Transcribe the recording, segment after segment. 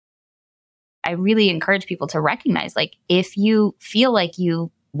I really encourage people to recognize, like, if you feel like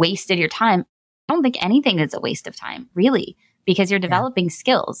you wasted your time, I don't think anything is a waste of time, really, because you're developing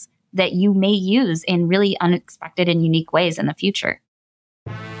skills that you may use in really unexpected and unique ways in the future.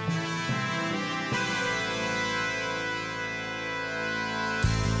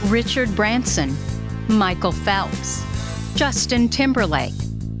 Richard Branson, Michael Phelps, Justin Timberlake,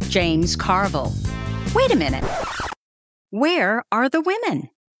 James Carville. Wait a minute. Where are the women?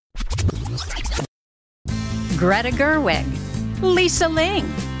 Greta Gerwig, Lisa Ling,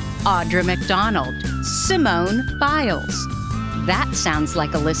 Audra McDonald, Simone Biles. That sounds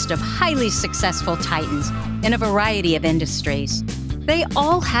like a list of highly successful titans in a variety of industries. They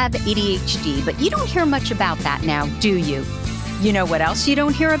all have ADHD, but you don't hear much about that now, do you? You know what else you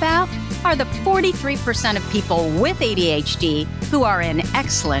don't hear about? Are the 43% of people with ADHD who are in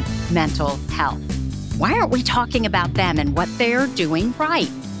excellent mental health. Why aren't we talking about them and what they're doing right?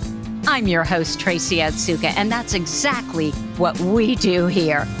 I'm your host, Tracy Otsuka, and that's exactly what we do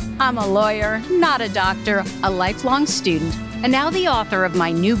here. I'm a lawyer, not a doctor, a lifelong student, and now the author of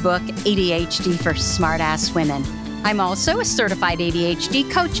my new book, ADHD for Smartass Women. I'm also a certified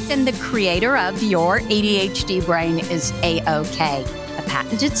ADHD coach and the creator of Your ADHD Brain is A-OK, a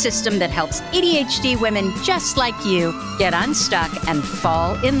patented system that helps ADHD women just like you get unstuck and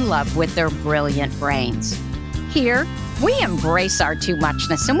fall in love with their brilliant brains. Here, we embrace our too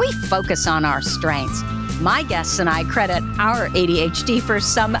muchness and we focus on our strengths. My guests and I credit our ADHD for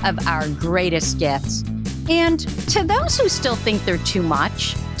some of our greatest gifts. And to those who still think they're too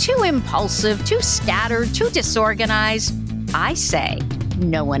much, too impulsive, too scattered, too disorganized, I say,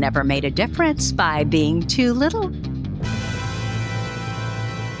 no one ever made a difference by being too little.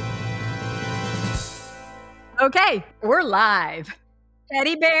 Okay, we're live.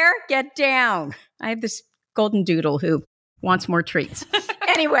 Teddy bear, get down. I have this golden doodle who wants more treats.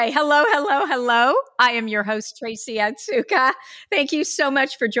 Anyway, hello. I am your host, Tracy Otsuka. Thank you so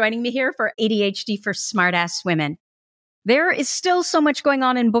much for joining me here for ADHD for Smartass Women. There is still so much going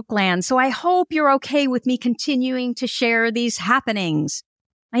on in Bookland, so I hope you're okay with me continuing to share these happenings.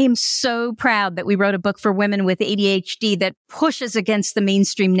 I am so proud that we wrote a book for women with ADHD that pushes against the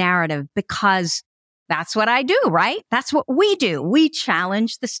mainstream narrative because that's what I do, right? That's what we do. We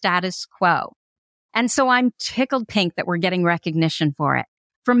challenge the status quo. And so I'm tickled pink that we're getting recognition for it.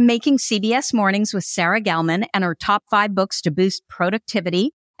 From Making CBS Mornings with Sarah Gelman and her top 5 books to boost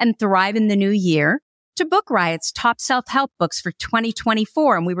productivity and thrive in the new year, to Book Riot's top self-help books for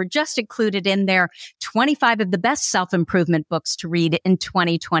 2024. And we were just included in their 25 of the best self-improvement books to read in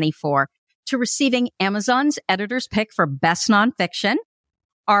 2024, to receiving Amazon's editor's pick for best nonfiction,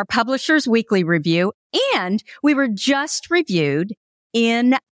 our publisher's weekly review, and we were just reviewed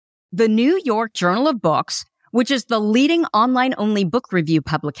in the New York Journal of Books, which is the leading online-only book review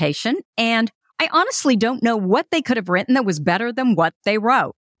publication. And I honestly don't know what they could have written that was better than what they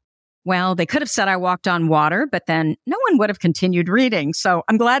wrote. Well, they could have said I walked on water, but then no one would have continued reading. So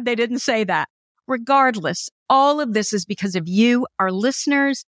I'm glad they didn't say that. Regardless, all of this is because of you, our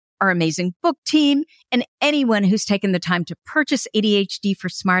listeners, our amazing book team, and anyone who's taken the time to purchase ADHD for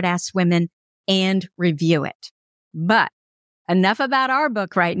Smartass Women and review it. But enough about our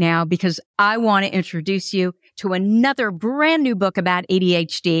book right now, because I want to introduce you to another brand new book about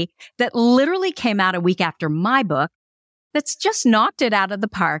ADHD that literally came out a week after my book that's just knocked it out of the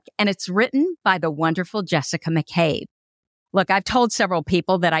park, and it's written by the wonderful Jessica McCabe. Look, I've told several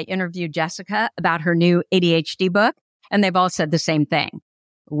people that I interviewed Jessica about her new ADHD book, and they've all said the same thing.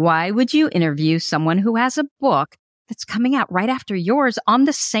 Why would you interview someone who has a book that's coming out right after yours on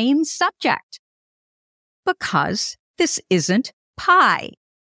the same subject? Because this isn't pie.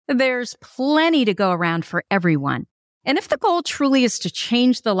 There's plenty to go around for everyone. And if the goal truly is to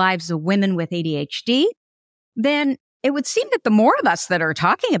change the lives of women with ADHD, then it would seem that the more of us that are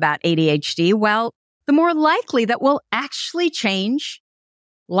talking about ADHD, well, the more likely that we'll actually change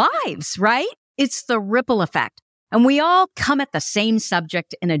lives, right? It's the ripple effect. And we all come at the same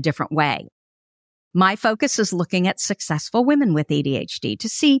subject in a different way. My focus is looking at successful women with ADHD to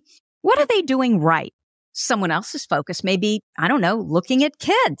see what are they doing right. Someone else's focus may be, I don't know, looking at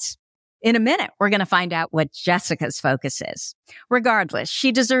kids. In a minute, we're going to find out what Jessica's focus is. Regardless,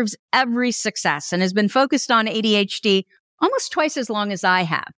 she deserves every success and has been focused on ADHD almost twice as long as I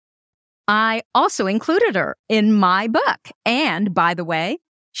have. I also included her in my book. And by the way,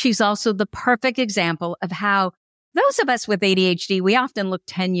 she's also the perfect example of how those of us with ADHD, we often look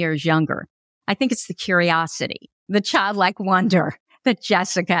 10 years younger. I think it's the curiosity, the childlike wonder that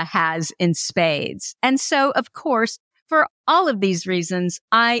Jessica has in spades. And so, of course, for all of these reasons,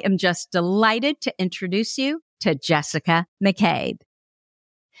 I am just delighted to introduce you to Jessica McCabe.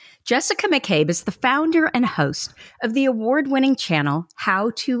 Jessica McCabe is the founder and host of the award-winning channel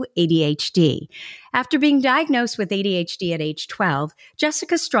How to ADHD. After being diagnosed with ADHD at age 12,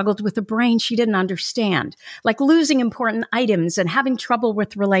 Jessica struggled with a brain she didn't understand, like losing important items and having trouble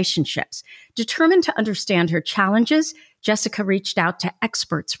with relationships. Determined to understand her challenges, Jessica reached out to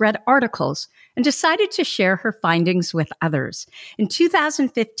experts, read articles, and decided to share her findings with others. In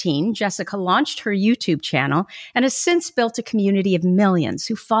 2015, Jessica launched her YouTube channel and has since built a community of millions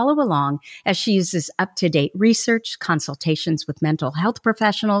who follow along as she uses up-to-date research, consultations with mental health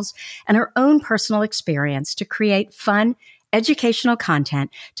professionals, and her own personal experience to create fun, educational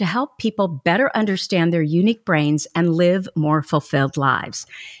content to help people better understand their unique brains and live more fulfilled lives.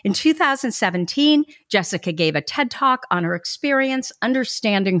 In 2017, Jessica gave a TED Talk on her experience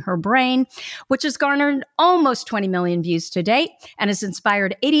understanding her brain, which has garnered almost 20 million views to date and has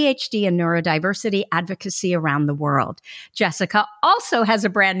inspired ADHD and neurodiversity advocacy around the world. Jessica also has a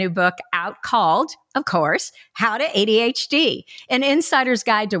brand new book out called, of course, How to ADHD, an insider's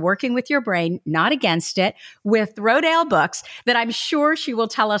guide to working with your brain, not against it, with Rodale Books that I'm sure she will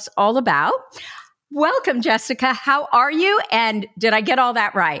tell us all about. Welcome, Jessica. How are you? And did I get all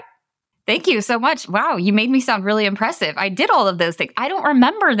that right? Thank you so much. Wow, you made me sound really impressive. I did all of those things. I don't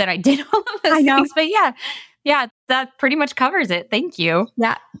remember that I did all of those things, but yeah, that pretty much covers it. Thank you.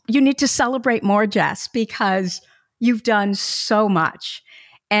 Yeah, you need to celebrate more, Jess, because you've done so much.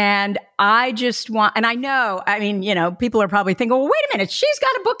 And I just want, and I know, people are probably thinking, well, wait a minute, she's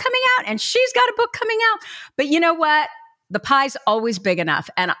got a book coming out and she's got a book coming out. But you know what? The pie's always big enough.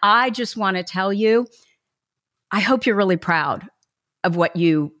 And I just want to tell you, I hope you're really proud of what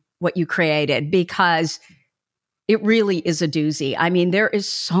you created, because it really is a doozy. I mean, there is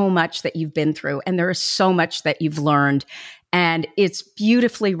so much that you've been through and there is so much that you've learned, and it's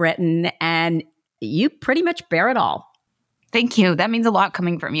beautifully written and you pretty much bear it all. Thank you. That means a lot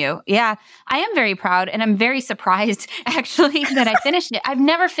coming from you. Yeah, I am very proud, and I'm very surprised actually that I finished it. I've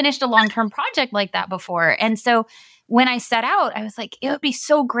never finished a long-term project like that before. And so when I set out, I was like, it would be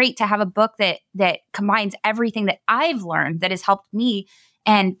so great to have a book that combines everything that I've learned that has helped me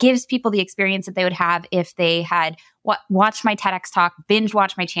and gives people the experience that they would have if they had watched my TEDx talk, binge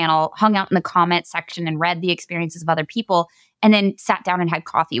watched my channel, hung out in the comment section and read the experiences of other people, and then sat down and had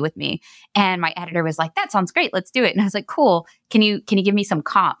coffee with me. And my editor was like, that sounds great. Let's do it. And I was like, cool. Can you give me some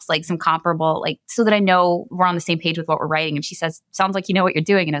comps, like some comparable, like so that I know we're on the same page with what we're writing? And she says, sounds like you know what you're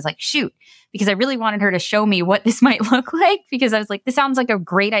doing. And I was like, shoot, because I really wanted her to show me what this might look like, because I was like, this sounds like a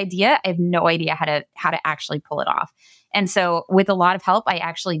great idea. I have no idea how to actually pull it off. And so with a lot of help, I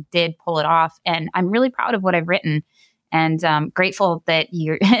actually did pull it off. And I'm really proud of what I've written, and grateful that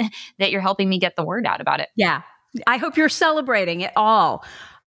you're helping me get the word out about it. Yeah. I hope you're celebrating it all.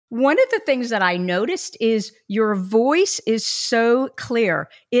 One of the things that I noticed is your voice is so clear.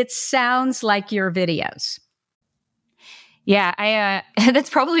 It sounds like your videos. Yeah, that's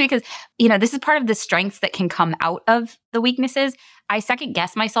probably because, this is part of the strengths that can come out of the weaknesses. I second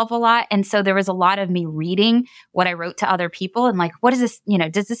guess myself a lot. And so there was a lot of me reading what I wrote to other people and like, what is this,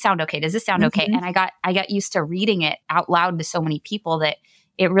 does this sound okay? Does this sound okay? And I got used to reading it out loud to so many people that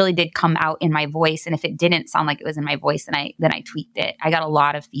it really did come out in my voice. And if it didn't sound like it was in my voice, then I tweaked it. I got a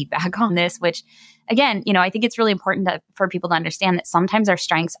lot of feedback on this, which again, I think it's really important for people to understand that sometimes our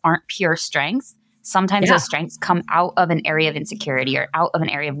strengths aren't pure strengths. Sometimes those strengths come out of an area of insecurity or out of an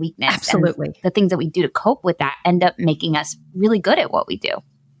area of weakness. Absolutely. And the things that we do to cope with that end up making us really good at what we do.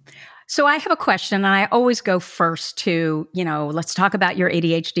 So I have a question, and I always go first to, let's talk about your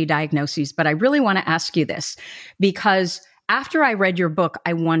ADHD diagnoses. But I really want to ask you this, because after I read your book,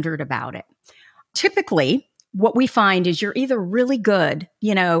 I wondered about it. Typically, what we find is you're either really good,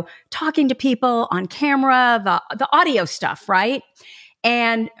 talking to people on camera, the audio stuff, right?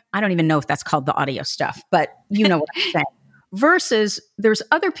 And I don't even know if that's called the audio stuff, but you know what I'm saying. Versus there's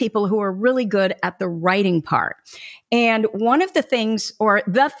other people who are really good at the writing part. And one of the things, or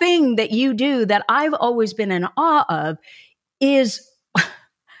the thing that you do that I've always been in awe of, is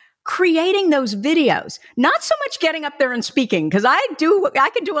creating those videos. Not so much getting up there and speaking, because I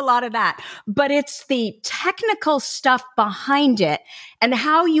can do a lot of that, but it's the technical stuff behind it and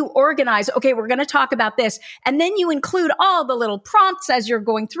how you organize. Okay, we're going to talk about this. And then you include all the little prompts as you're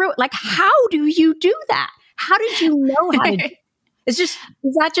going through it. Like, how do you do that? How did you know how to do it? Is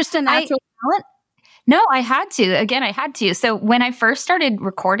that just a natural talent? No, I had to. Again, I had to. So when I first started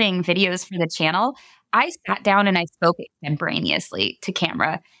recording videos for the channel, I sat down and I spoke extemporaneously to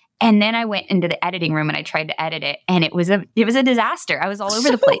camera. And then I went into the editing room and I tried to edit it, and it was a disaster. I was all over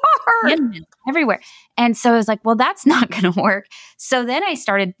the place, everywhere. And so I was like, well, that's not going to work. So then I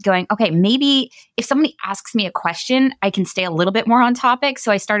started going, okay, maybe if somebody asks me a question, I can stay a little bit more on topic.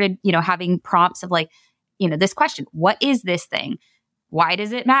 So I started, having prompts of like, this question, what is this thing? Why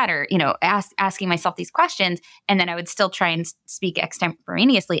does it matter? Asking myself these questions. And then I would still try and speak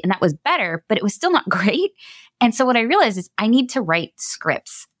extemporaneously. And that was better, but it was still not great. And so what I realized is I need to write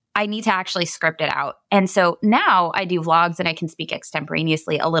scripts. I need to actually script it out. And so now I do vlogs and I can speak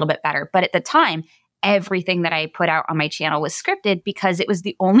extemporaneously a little bit better. But at the time, everything that I put out on my channel was scripted because it was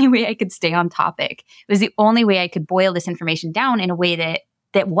the only way I could stay on topic. It was the only way I could boil this information down in a way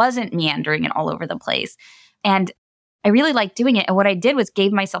that wasn't meandering and all over the place. And I really liked doing it. And what I did was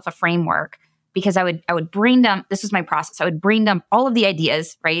gave myself a framework, because I would brain dump. This was my process. I would brain dump all of the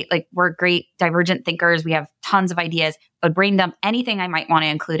ideas, right? Like, we're great divergent thinkers. We have tons of ideas. I would brain dump anything I might want to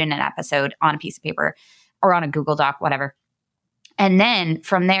include in an episode on a piece of paper or on a Google Doc, whatever. And then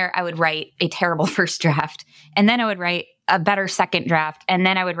from there, I would write a terrible first draft. And then I would write a better second draft. And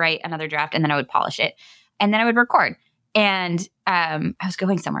then I would write another draft, and then I would polish it. And then I would record. And I was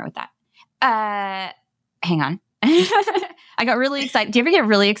going somewhere with that. Hang on. I got really excited. Do you ever get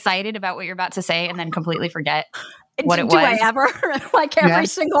really excited about what you're about to say and then completely forget what it was? Do I ever? Like every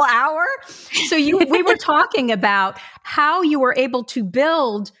single hour? So we were talking about how you were able to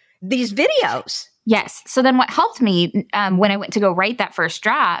build these videos. Yes. So then what helped me when I went to go write that first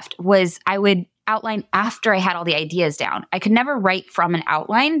draft was I would outline after I had all the ideas down. I could never write from an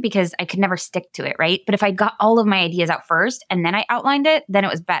outline because I could never stick to it, right? But if I got all of my ideas out first and then I outlined it, then it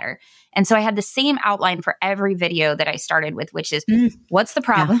was better. And so I had the same outline for every video that I started with, which is what's the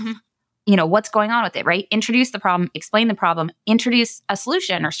problem? Yeah. What's going on with it, right? Introduce the problem, explain the problem, introduce a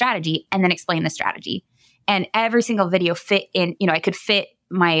solution or strategy, and then explain the strategy. And every single video fit in, I could fit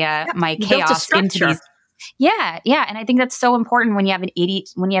my my chaos into these. Yeah. Yeah. And I think that's so important when you have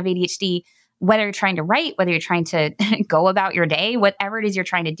ADHD, whether you're trying to write, whether you're trying to go about your day, whatever it is you're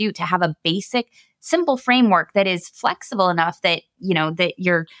trying to do, to have a basic, simple framework that is flexible enough that, that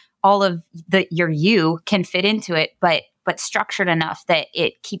your you can fit into it, but structured enough that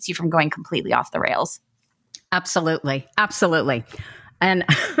it keeps you from going completely off the rails. Absolutely. Absolutely. And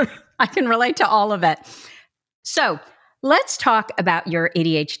I can relate to all of it. So let's talk about your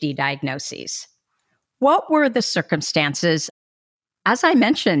ADHD diagnoses. What were the circumstances? As I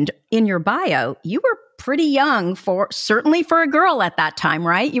mentioned in your bio, you were pretty young certainly for a girl at that time,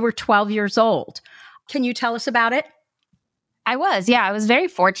 right? You were 12 years old. Can you tell us about it? I was very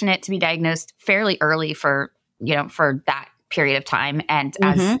fortunate to be diagnosed fairly early for that period of time. And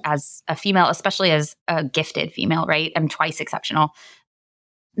as a female, especially as a gifted female, right? I'm twice exceptional.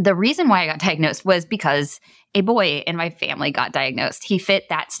 The reason why I got diagnosed was because a boy in my family got diagnosed. He fit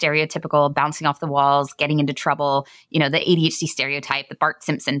that stereotypical bouncing off the walls, getting into trouble, the ADHD stereotype, the Bart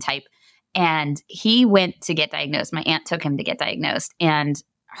Simpson type. And he went to get diagnosed. My aunt took him to get diagnosed. And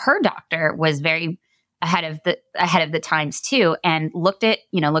her doctor was very ahead of the times too, and looked at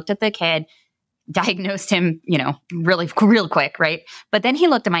the kid, diagnosed him, really real quick, right? But then he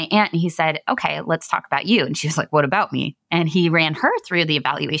looked at my aunt and he said, okay, let's talk about you. And she was like, what about me? And he ran her through the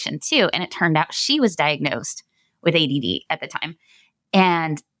evaluation too. And it turned out she was diagnosed with ADD at the time.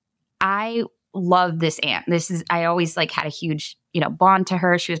 And I love this aunt. I always had a huge, bond to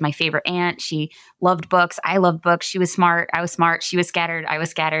her. She was my favorite aunt. She loved books. I loved books. She was smart. I was smart. She was scattered. I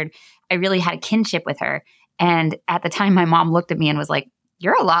was scattered. I really had a kinship with her. And at the time, my mom looked at me and was like,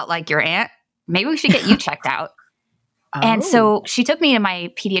 you're a lot like your aunt. Maybe we should get you checked out. And so she took me to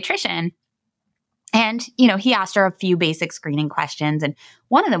my pediatrician, and, he asked her a few basic screening questions. And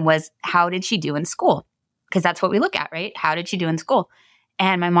one of them was, how did she do in school? Because that's what we look at, right? How did she do in school?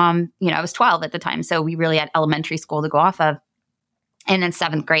 And my mom, I was 12 at the time, so we really had elementary school to go off of. And then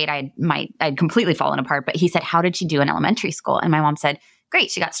 7th grade, I'd completely fallen apart. But he said, how did she do in elementary school? And my mom said,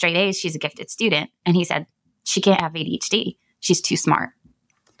 great, she got straight A's. She's a gifted student. And he said, she can't have ADHD. She's too smart.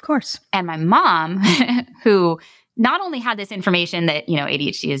 Of course. And my mom, who not only had this information that,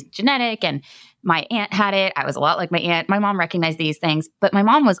 ADHD is genetic, and my aunt had it. I was a lot like my aunt. My mom recognized these things, but my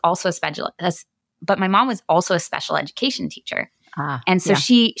mom was also a special education teacher. And so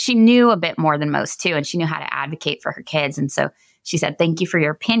she knew a bit more than most too. And she knew how to advocate for her kids. And so she said, thank you for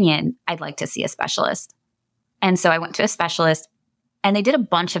your opinion. I'd like to see a specialist. And so I went to a specialist, and they did a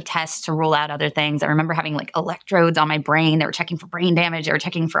bunch of tests to rule out other things. I remember having electrodes on my brain. They were checking for brain damage. They were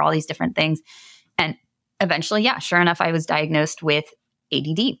checking for all these different things. And eventually, sure enough, I was diagnosed with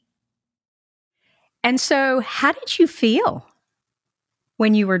ADD. And so how did you feel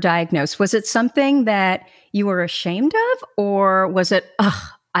when you were diagnosed? Was it something that you were ashamed of, or was it,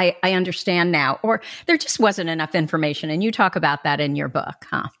 I understand now. Or there just wasn't enough information. And you talk about that in your book,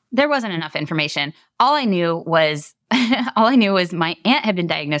 huh? There wasn't enough information. All I knew was my aunt had been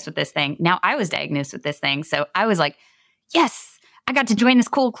diagnosed with this thing. Now I was diagnosed with this thing. So I was like, yes, I got to join this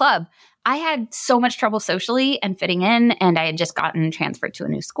cool club. I had so much trouble socially and fitting in, and I had just gotten transferred to a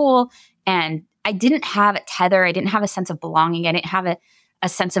new school, and I didn't have a tether. I didn't have a sense of belonging. I didn't have a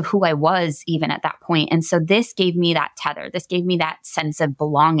sense of who I was even at that point. And so this gave me that tether. This gave me that sense of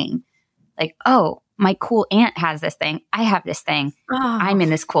belonging. Like, oh, my cool aunt has this thing. I have this thing. Oh. I'm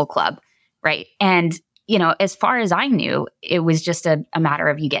in this cool club. Right. And, as far as I knew, it was just a matter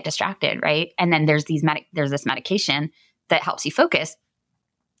of you get distracted. Right. And then there's this medication that helps you focus.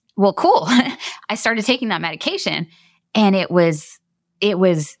 Well, cool. I started taking that medication, and it was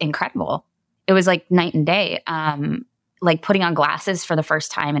incredible. It was like night and day. Like putting on glasses for the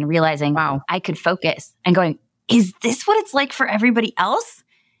first time and realizing, wow, I could focus, and going, is this what it's like for everybody else?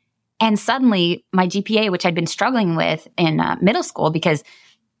 And suddenly my GPA, which I'd been struggling with in middle school because,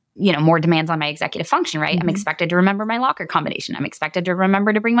 more demands on my executive function, right? Mm-hmm. I'm expected to remember my locker combination. I'm expected to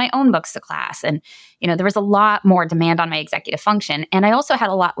remember to bring my own books to class. And, there was a lot more demand on my executive function. And I also had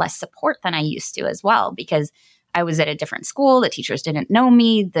a lot less support than I used to as well, because I was at a different school. The teachers didn't know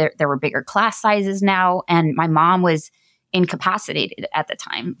me. There were bigger class sizes now. And my mom was incapacitated at the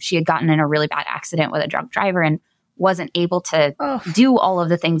time. She had gotten in a really bad accident with a drunk driver and wasn't able to do all of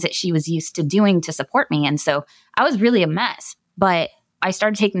the things that she was used to doing to support me. And so I was really a mess. But I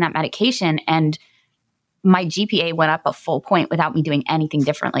started taking that medication, and my GPA went up a full point without me doing anything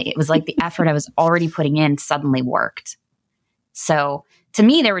differently. It was like the effort I was already putting in suddenly worked. So to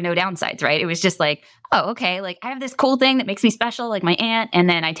me, there were no downsides, right? It was just like, oh, okay, like I have this cool thing that makes me special, like my aunt, and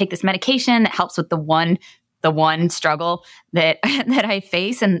then I take this medication that helps with the one struggle that that I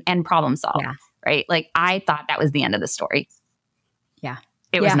face and problem solve, right? Like I thought that was the end of the story. Yeah.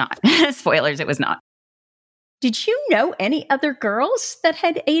 It was not. Spoilers, it was not. Did you know any other girls that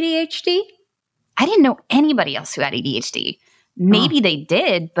had ADHD? I didn't know anybody else who had ADHD. Maybe they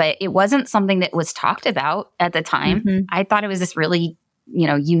did, but it wasn't something that was talked about at the time. Mm-hmm. I thought it was this really,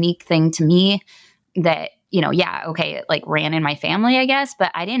 unique thing to me that, it like ran in my family, I guess,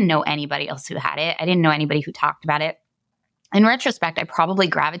 but I didn't know anybody else who had it. I didn't know anybody who talked about it. In retrospect, I probably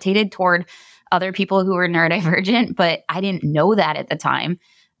gravitated toward other people who were neurodivergent, but I didn't know that at the time.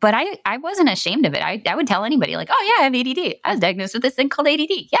 But I wasn't ashamed of it. I would tell anybody like, oh yeah, I have ADD. I was diagnosed with this thing called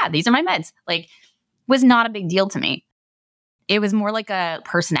ADD. Yeah, these are my meds. Like, was not a big deal to me. It was more like a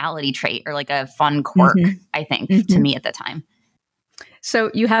personality trait or like a fun quirk, I think, to me at the time.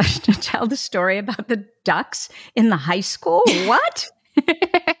 So you have to tell the story about the ducks in the high school? What?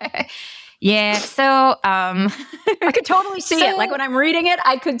 Yeah. So I could totally see it. Like when I'm reading it,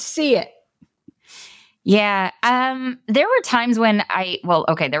 I could see it. Yeah. There were times when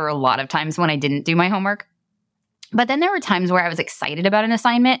there were a lot of times when I didn't do my homework, but then there were times where I was excited about an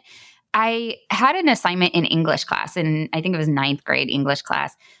assignment. I had an assignment in English class, and I think it was 9th grade English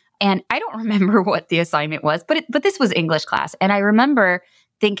class. And I don't remember what the assignment was, but this was English class. And I remember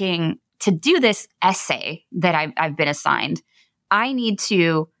thinking, to do this essay that I've been assigned, I need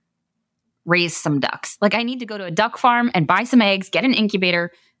to raise some ducks. Like I need to go to a duck farm and buy some eggs, get an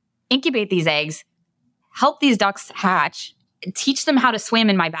incubator, incubate these eggs, help these ducks hatch, teach them how to swim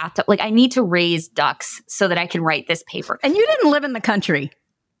in my bathtub. Like I need to raise ducks so that I can write this paper. And you didn't live in the country.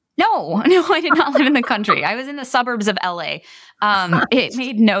 No, I did not live in the country. I was in the suburbs of LA. It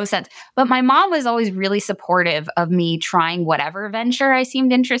made no sense. But my mom was always really supportive of me trying whatever venture I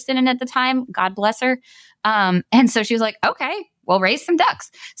seemed interested in at the time. God bless her. And so she was like, okay, we'll raise some ducks.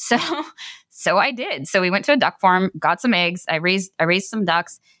 So I did. So we went to a duck farm, got some eggs. I raised some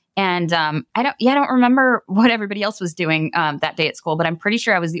ducks. And I don't remember what everybody else was doing that day at school, but I'm pretty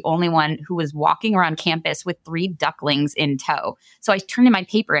sure I was the only one who was walking around campus with 3 ducklings in tow. So I turned in my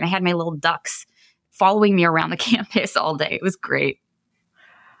paper and I had my little ducks following me around the campus all day. It was great.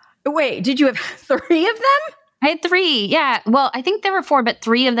 Wait, did you have 3 of them? I had 3. Yeah. Well, I think there were 4, but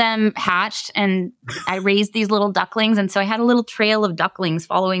 3 of them hatched and I raised these little ducklings. And so I had a little trail of ducklings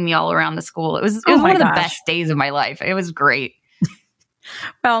following me all around the school. It was one of the best days of my life. It was great.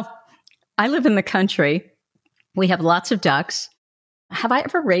 Well, I live in the country. We have lots of ducks. Have I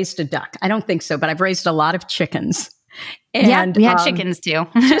ever raised a duck? I don't think so, but I've raised a lot of chickens. And, yeah, we had chickens too.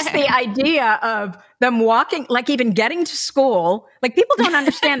 Just the idea of them walking, like even getting to school, like people don't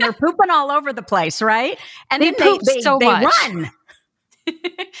understand. They're pooping all over the place, right? And they poop so much. Run.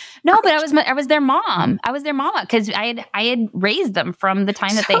 No, but I was their mom. I was their mama because I had raised them from the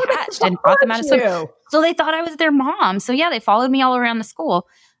time that they hatched and brought them out of school. So they thought I was their mom. So yeah, they followed me all around the school.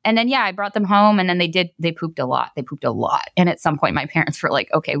 And then, I brought them home, and then they pooped a lot. They pooped a lot. And at some point, my parents were like,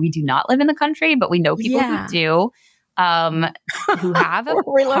 okay, we do not live in the country, but we know people who do, who have a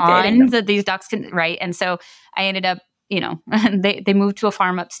pond that these ducks can, right? And so I ended up, they moved to a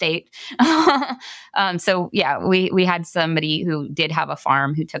farm upstate. We had somebody who did have a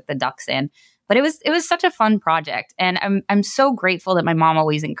farm who took the ducks in. But it was such a fun project. And I'm so grateful that my mom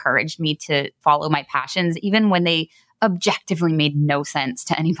always encouraged me to follow my passions, even when they objectively made no sense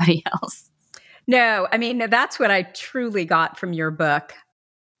to anybody else. No, I mean, that's what I truly got from your book,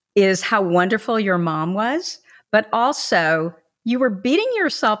 is how wonderful your mom was, but also you were beating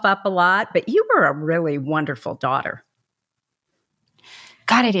yourself up a lot, but you were a really wonderful daughter.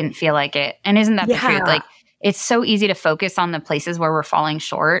 God, I didn't feel like it. And isn't that the truth? Like, it's so easy to focus on the places where we're falling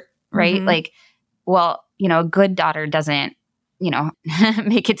short, right? Mm-hmm. Like, well, a good daughter doesn't,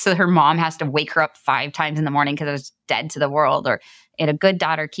 make it so her mom has to wake her up 5 times in the morning because I was dead to the world. Or a good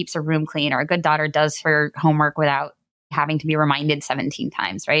daughter keeps her room clean, or a good daughter does her homework without having to be reminded 17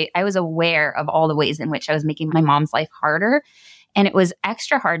 times, right? I was aware of all the ways in which I was making my mom's life harder. And it was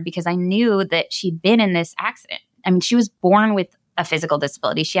extra hard because I knew that she'd been in this accident. I mean, she was born with a physical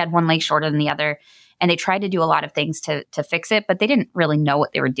disability. She had one leg shorter than the other. And they tried to do a lot of things to fix it, but they didn't really know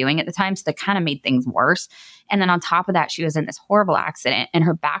what they were doing at the time. So they kind of made things worse. And then on top of that, she was in this horrible accident and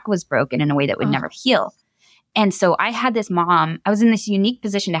her back was broken in a way that would never heal. And so I had this mom, I was in this unique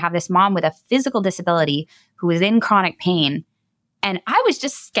position to have this mom with a physical disability who was in chronic pain. And I was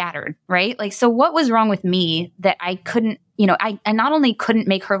just scattered, right? Like, so what was wrong with me that I couldn't, I not only couldn't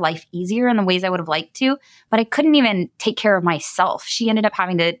make her life easier in the ways I would have liked to, but I couldn't even take care of myself. She ended up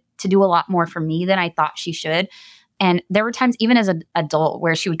having to do a lot more for me than I thought she should. And there were times, even as an adult,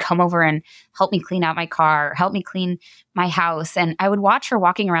 where she would come over and help me clean out my car, help me clean my house. And I would watch her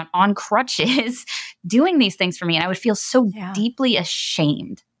walking around on crutches doing these things for me. And I would feel so deeply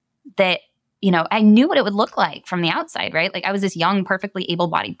ashamed that, I knew what it would look like from the outside, right? Like, I was this young, perfectly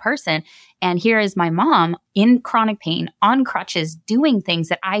able-bodied person. And here is my mom in chronic pain, on crutches, doing things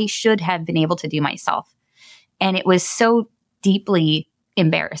that I should have been able to do myself. And it was so deeply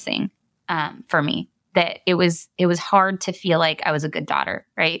embarrassing for me that it was hard to feel like I was a good daughter,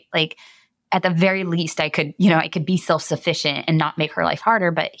 right? Like, at the very least, I could be self-sufficient and not make her life harder.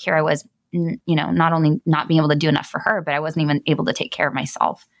 But here I was, not only not being able to do enough for her, but I wasn't even able to take care of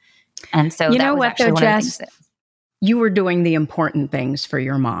myself. And so that was actually one of the things that you were doing the important things for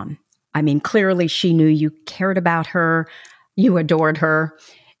your mom. I mean, clearly she knew you cared about her, you adored her,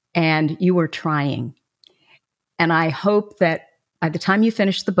 and you were trying. And I hope that by the time you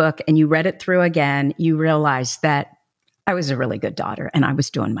finished the book and you read it through again, you realized that I was a really good daughter and I was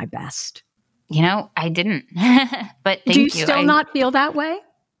doing my best. I didn't. But thank you. Do you still not feel that way?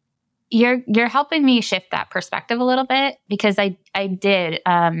 You're helping me shift that perspective a little bit, because I did,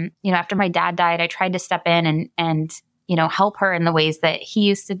 after my dad died, I tried to step in and help her in the ways that he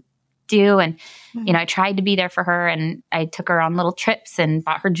used to do. And, I tried to be there for her, and I took her on little trips and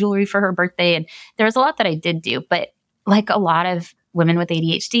bought her jewelry for her birthday. And there was a lot that I did do, but like a lot of women with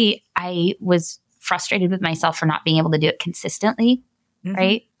ADHD, I was frustrated with myself for not being able to do it consistently.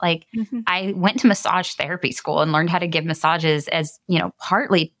 Right? Like, I went to massage therapy school and learned how to give massages as,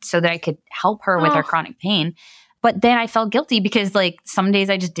 partly so that I could help her with her chronic pain. But then I felt guilty because, like, some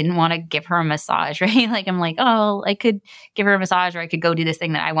days I just didn't want to give her a massage, right? Like, I'm like, oh, I could give her a massage, or I could go do this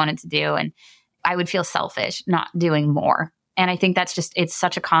thing that I wanted to do. And I would feel selfish not doing more. And I think that's just, it's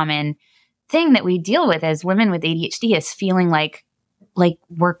such a common thing that we deal with as women with ADHD, is feeling like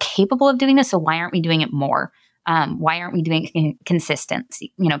we're capable of doing this. So why aren't we doing it more? Why aren't we doing it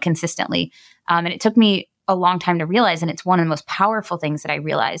consistently? And it took me a long time to realize, and it's one of the most powerful things that I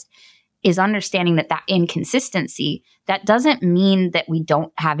realized, is understanding that inconsistency, that doesn't mean that we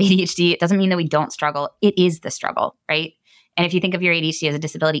don't have ADHD. It doesn't mean that we don't struggle. It is the struggle, right? And if you think of your ADHD as a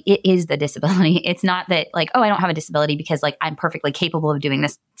disability, it is the disability. It's not that like, oh, I don't have a disability because like I'm perfectly capable of doing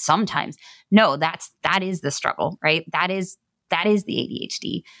this sometimes. No, that is the struggle, right? That is the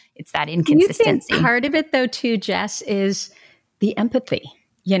ADHD. It's that inconsistency. You think part of it though too, Jess, is the empathy.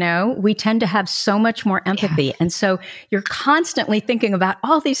 We tend to have so much more empathy. Yeah. And so you're constantly thinking about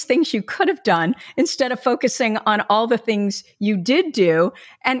all these things you could have done instead of focusing on all the things you did do.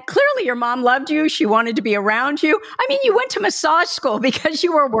 And clearly your mom loved you. She wanted to be around you. I mean, you went to massage school because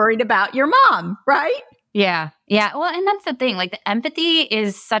you were worried about your mom, right? Yeah. Yeah. Well, and that's the thing. Like, the empathy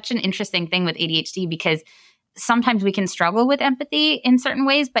is such an interesting thing with ADHD, because sometimes we can struggle with empathy in certain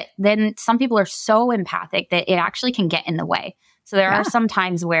ways, but then some people are so empathic that it actually can get in the way. So there are some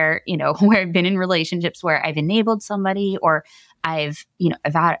times where, where I've been in relationships where I've enabled somebody, or I've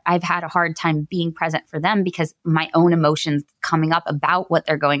had a hard time being present for them because my own emotions coming up about what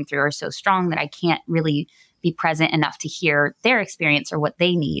they're going through are so strong that I can't really be present enough to hear their experience or what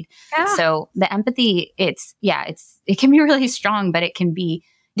they need. Yeah. So the empathy, it can be really strong, but it can be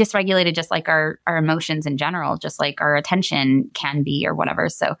dysregulated just like our emotions in general, just like our attention can be or whatever.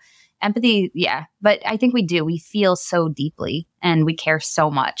 So empathy, yeah. But I think we feel so deeply and we care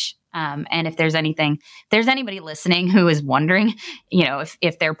so much. And if there's anybody listening who is wondering,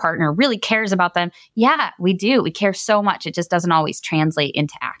 if their partner really cares about them, yeah, we do. We care so much. It just doesn't always translate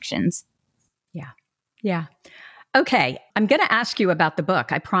into actions. Yeah. Yeah. Okay. I'm going to ask you about the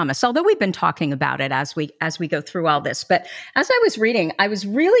book, I promise, although we've been talking about it as we go through all this. But as I was reading, I was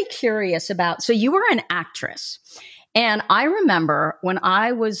really curious about, so you were an actress. And I remember when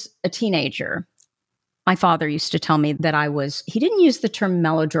I was a teenager, my father used to tell me that he didn't use the term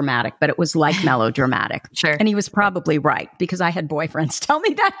melodramatic, but it was like melodramatic. Sure. And he was probably right because I had boyfriends tell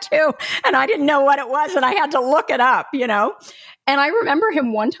me that too. And I didn't know what it was and I had to look it up, And I remember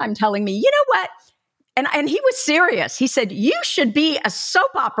him one time telling me, you know what? And he was serious. He said, you should be a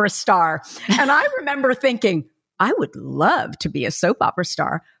soap opera star. And I remember thinking, I would love to be a soap opera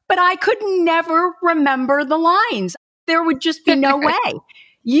star, but I could never remember the lines. There would just be no way.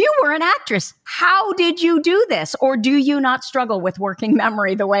 You were an actress. How did you do this? Or do you not struggle with working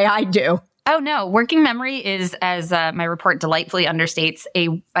memory the way I do? Oh, no. Working memory is, as my report delightfully understates,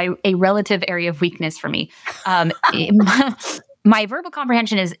 a relative area of weakness for me. My verbal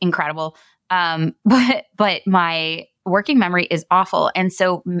comprehension is incredible. But my working memory is awful. And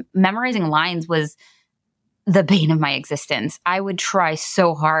so memorizing lines was the bane of my existence. I would try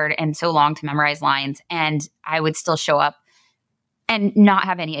so hard and so long to memorize lines, and I would still show up and not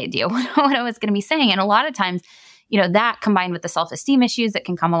have any idea what I was going to be saying. And a lot of times, that combined with the self-esteem issues that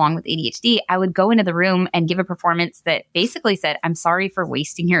can come along with ADHD, I would go into the room and give a performance that basically said, I'm sorry for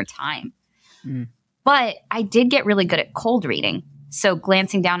wasting your time. Mm. But I did get really good at cold reading. So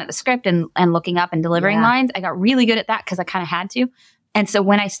glancing down at the script and looking up and delivering lines, I got really good at that because I kind of had to. And so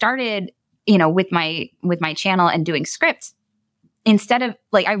when I started, with my channel and doing scripts, instead of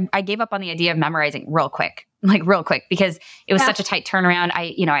I gave up on the idea of memorizing real quick because it was such a tight turnaround.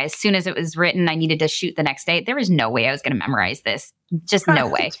 As soon as it was written, I needed to shoot the next day. There was no way I was going to memorize this. Just no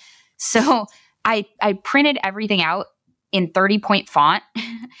way. So I printed everything out in 30-point font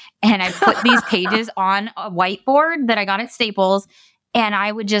and I put these pages on a whiteboard that I got at Staples, and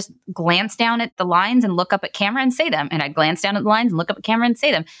I would just glance down at the lines and look up at camera and say them. And I'd glance down at the lines and look up at camera and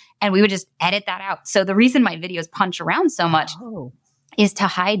say them. And we would just edit that out. So the reason my videos punch around so much is to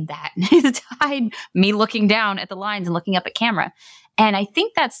hide that, is to hide me looking down at the lines and looking up at camera. And I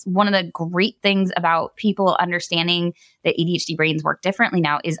think that's one of the great things about people understanding that ADHD brains work differently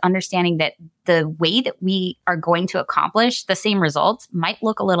now, is understanding that the way that we are going to accomplish the same results might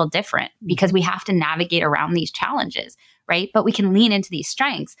look a little different because we have to navigate around these challenges, right? But we can lean into these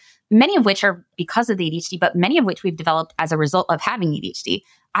strengths, many of which are because of the ADHD, but many of which we've developed as a result of having ADHD.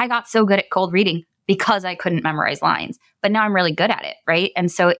 I got so good at cold reading because I couldn't memorize lines, but now I'm really good at it, right?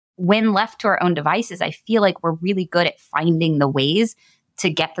 And so when left to our own devices, I feel like we're really good at finding the ways to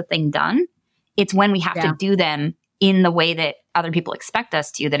get the thing done. It's when we have to do them in the way that other people expect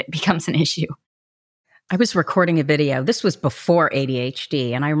us to that it becomes an issue. I was recording a video. This was before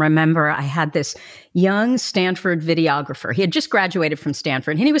ADHD. And I remember I had this young Stanford videographer. He had just graduated from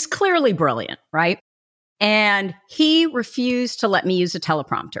Stanford and he was clearly brilliant, right? And he refused to let me use a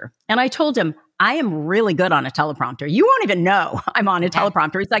teleprompter. And I told him, I am really good on a teleprompter. You won't even know I'm on a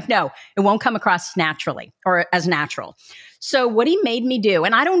teleprompter. He's like, no, it won't come across naturally or as natural. So what he made me do,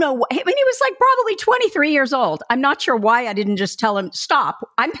 and I don't know, he was like probably 23 years old. I'm not sure why I didn't just tell him, stop,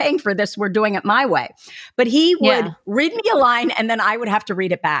 I'm paying for this. We're doing it my way. But he would read me a line and then I would have to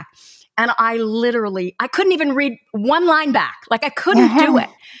read it back. And I couldn't even read one line back. Like I couldn't do it.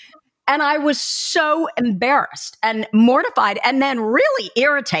 And I was so embarrassed and mortified and then really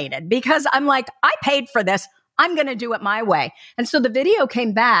irritated because I'm like, I paid for this. I'm going to do it my way. And so the video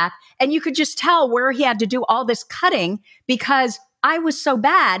came back and you could just tell where he had to do all this cutting because I was so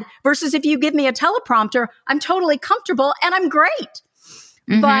bad versus if you give me a teleprompter, I'm totally comfortable and I'm great.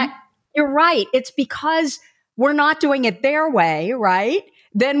 Mm-hmm. But you're right. It's because we're not doing it their way, right?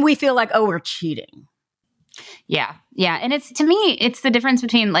 Then we feel like, oh, we're cheating. Yeah. Yeah. And to me, it's the difference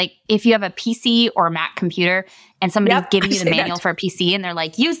between like if you have a PC or a Mac computer and somebody's giving you the manual for a PC and they're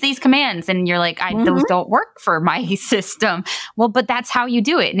like, use these commands. And you're like, those don't work for my system. Well, but that's how you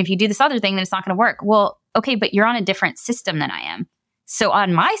do it. And if you do this other thing, then it's not going to work. Well, okay, but you're on a different system than I am. So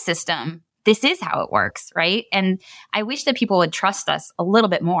on my system, this is how it works. Right. And I wish that people would trust us a little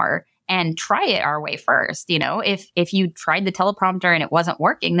bit more and try it our way first. If you tried the teleprompter and it wasn't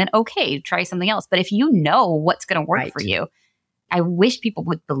working, then okay, try something else. But if you know what's going to work for you, I wish people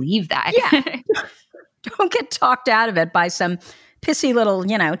would believe that. Yeah. Don't get talked out of it by some pissy little,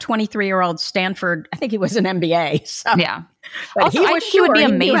 23-year-old Stanford. I think he was an MBA. So. Yeah. But also, he I was think he would be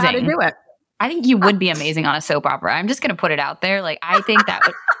amazing. He knew how to do it. I think you would be amazing on a soap opera. I'm just going to put it out there. Like, I think that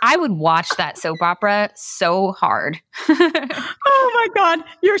I would watch that soap opera so hard. Oh my God.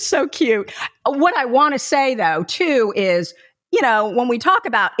 You're so cute. What I want to say though, too, is, when we talk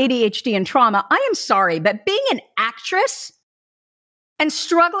about ADHD and trauma, I am sorry, but being an actress and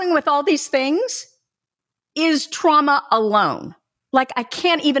struggling with all these things is trauma alone. Like, I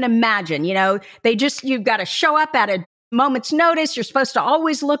can't even imagine, you've got to show up at a moment's notice. You're supposed to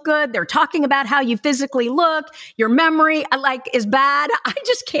always look good. They're talking about how you physically look. Your memory, is bad. I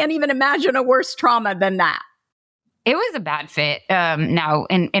just can't even imagine a worse trauma than that. It was a bad fit. Now,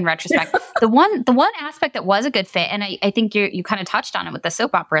 in retrospect, the one aspect that was a good fit, and I think you kind of touched on it with the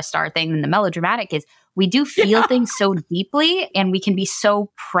soap opera star thing and the melodramatic, is we do feel things so deeply, and we can be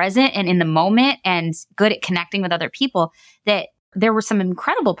so present and in the moment and good at connecting with other people that there were some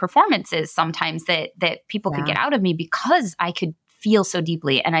incredible performances sometimes that people could get out of me because I could feel so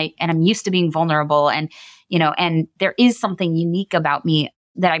deeply, and I'm used to being vulnerable, and and there is something unique about me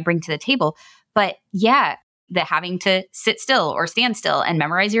that I bring to the table. But the having to sit still or stand still and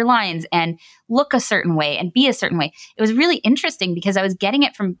memorize your lines and look a certain way and be a certain way. It was really interesting because I was getting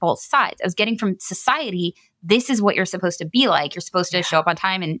it from both sides. I was getting from society, this is what you're supposed to be like. You're supposed to show up on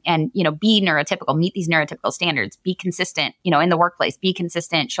time and be neurotypical, meet these neurotypical standards, be consistent, in the workplace, be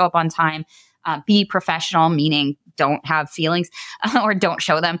consistent, show up on time, be professional, meaning don't have feelings or don't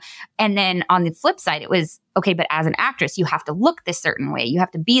show them. And then on the flip side, it was, okay, but as an actress, you have to look this certain way. You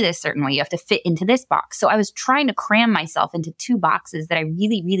have to be this certain way. You have to fit into this box. So I was trying to cram myself into two boxes that I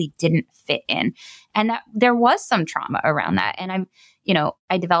really, really didn't fit in. And that there was some trauma around that. And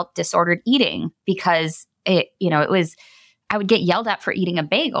I developed disordered eating because it was, I would get yelled at for eating a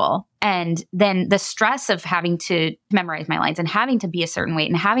bagel. And then the stress of having to memorize my lines and having to be a certain way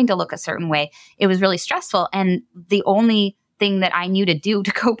and having to look a certain way, it was really stressful. And the only thing that I knew to do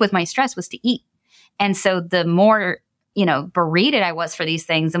to cope with my stress was to eat. And so the more, berated I was for these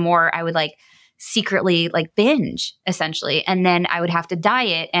things, the more I would secretly binge essentially. And then I would have to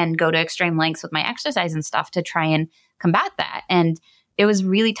diet and go to extreme lengths with my exercise and stuff to try and combat that. And it was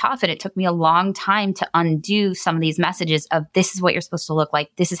really tough. And it took me a long time to undo some of these messages of this is what you're supposed to look like.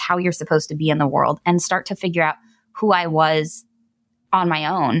 This is how you're supposed to be in the world, and start to figure out who I was on my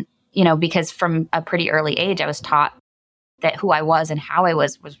own, because from a pretty early age, I was taught that who I was and how I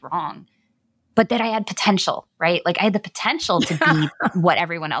was wrong, but that I had potential, right? I had the potential to be what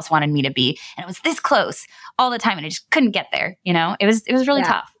everyone else wanted me to be. And it was this close all the time. And I just couldn't get there. It was really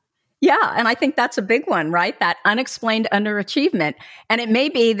tough. Yeah. And I think that's a big one, right? That unexplained underachievement. And it may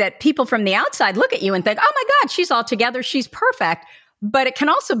be that people from the outside look at you and think, oh my God, she's all together. She's perfect. But it can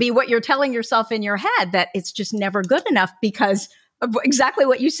also be what you're telling yourself in your head, that it's just never good enough because of exactly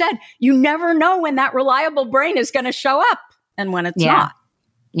what you said. You never know when that reliable brain is going to show up and when it's not.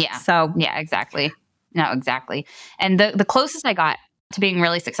 Yeah. So yeah, exactly. No, exactly. And the closest I got to being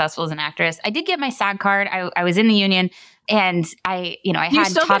really successful as an actress, I did get my SAG card. I was in the union, and I had you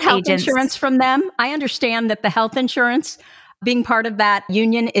still top get health agents. Insurance from them. I understand that the health insurance, being part of that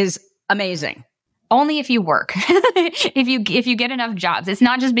union, is amazing. Only if you work. if you get enough jobs. It's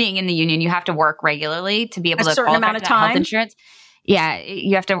not just being in the union. You have to work regularly to be able to qualify for that health insurance. Yeah,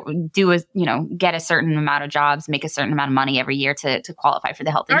 you have to get a certain amount of jobs, make a certain amount of money every year to qualify for the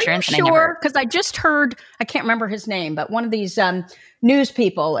health insurance. Are you sure? Because I just heard, I can't remember his name, but one of these news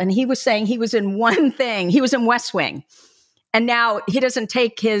people, and he was saying he was in one thing. He was in West Wing, and now he doesn't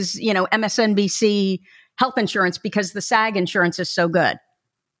take his MSNBC health insurance because the SAG insurance is so good.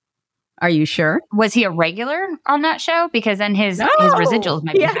 Are you sure? Was he a regular on that show? Because then his residuals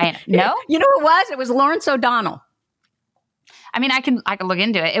might be high. No? You know who it was? It was Lawrence O'Donnell. I mean, I can look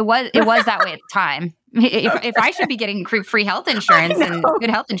into it. It was that way at the time. If I should be getting free health insurance and good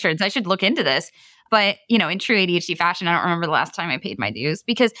health insurance, I should look into this. But, in true ADHD fashion, I don't remember the last time I paid my dues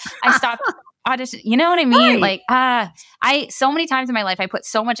because I stopped audition. You know what I mean? Right. So many times in my life, I put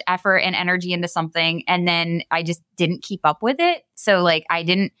so much effort and energy into something, and then I just didn't keep up with it. So I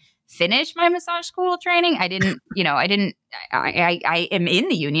didn't finish my massage school training. I am in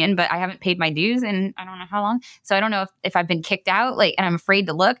the union, but I haven't paid my dues in I don't know how long. So I don't know if I've been kicked out, and I'm afraid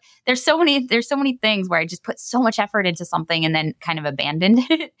to look. There's so many things where I just put so much effort into something and then kind of abandoned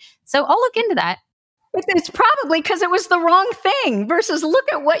it. So I'll look into that. It's probably because it was the wrong thing versus look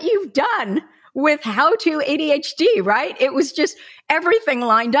at what you've done with how to ADHD, right? It was just everything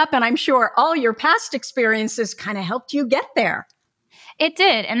lined up. And I'm sure all your past experiences kind of helped you get there. It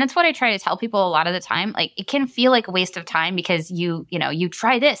did. And that's what I try to tell people a lot of the time. Like, it can feel like a waste of time because you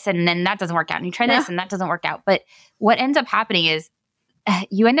try this and then that doesn't work out, and you try this and that doesn't work out. But what ends up happening is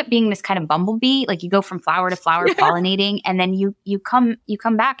you end up being this kind of bumblebee. Like, you go from flower to flower pollinating, and then you come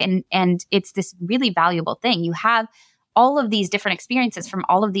back and it's this really valuable thing. You have all of these different experiences from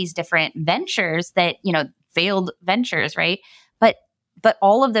all of these different ventures that, failed ventures, right? But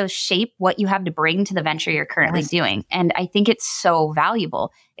all of those shape what you have to bring to the venture you're currently doing. And I think it's so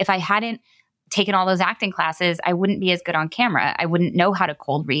valuable. If I hadn't taken all those acting classes, I wouldn't be as good on camera. I wouldn't know how to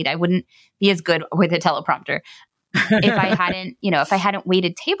cold read. I wouldn't be as good with a teleprompter. If I hadn't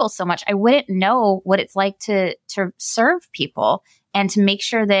waited tables so much, I wouldn't know what it's like to serve people and to make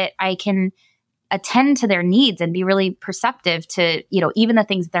sure that I can attend to their needs and be really perceptive to, even the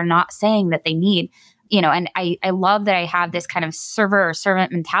things they're not saying that they need. And I love that I have this kind of server or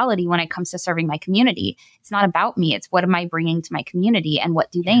servant mentality when it comes to serving my community. It's not about me. It's what am I bringing to my community and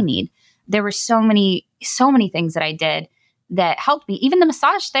what do they need? There were so many things that I did that helped me. Even the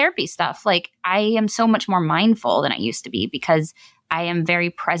massage therapy stuff. Like, I am so much more mindful than I used to be because I am very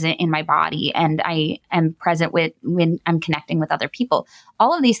present in my body and I am present when I'm connecting with other people.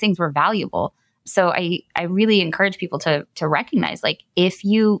 All of these things were valuable. So I really encourage people to recognize, like, if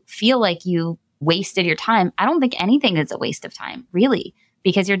you feel like you wasted your time, I don't think anything is a waste of time, really,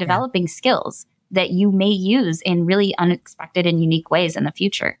 because you're developing skills that you may use in really unexpected and unique ways in the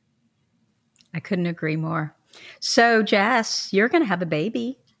future. I couldn't agree more. So, Jess, you're going to have a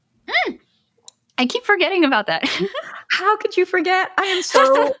baby. I keep forgetting about that. How could you forget? I'm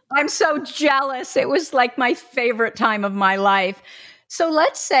so jealous. It was like my favorite time of my life. So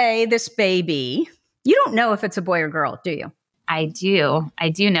let's say this baby, you don't know if it's a boy or girl, do you? I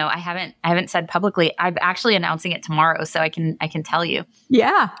do know. I haven't said publicly. I'm actually announcing it tomorrow, so I can tell you.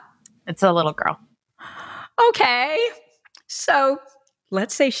 Yeah. It's a little girl. Okay. So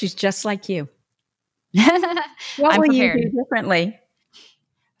let's say she's just like you. What will you do differently?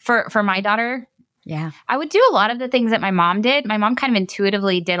 For my daughter? Yeah. I would do a lot of the things that my mom did. My mom kind of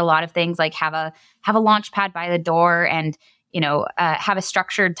intuitively did a lot of things, like have a launch pad by the door and have a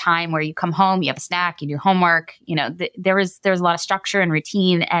structured time where you come home, you have a snack, you do homework. There was a lot of structure and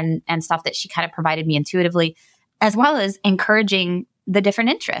routine and stuff that she kind of provided me intuitively, as well as encouraging the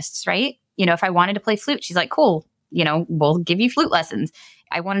different interests, right? If I wanted to play flute, she's like, cool, we'll give you flute lessons.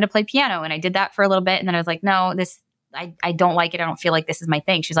 I wanted to play piano and I did that for a little bit. And then I was like, no, I don't like it. I don't feel like this is my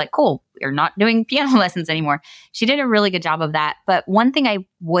thing. She's like, cool, you're not doing piano lessons anymore. She did a really good job of that. But one thing I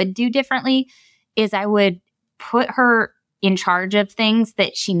would do differently is I would put her in charge of things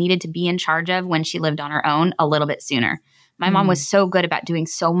that she needed to be in charge of when she lived on her own a little bit sooner. My mom was so good about doing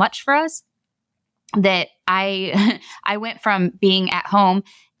so much for us that I went from being at home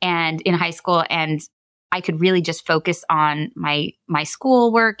and in high school, and I could really just focus on my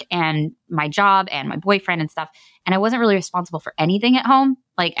school work and my job and my boyfriend and stuff. And I wasn't really responsible for anything at home.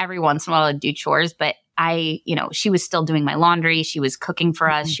 Like, every once in a while I'd do chores, but she was still doing my laundry. She was cooking for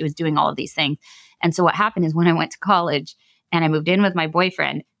us. She was doing all of these things. And so what happened is when I went to college and I moved in with my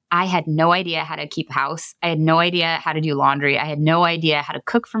boyfriend, I had no idea how to keep house. I had no idea how to do laundry. I had no idea how to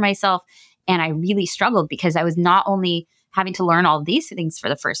cook for myself. And I really struggled because I was not only having to learn all of these things for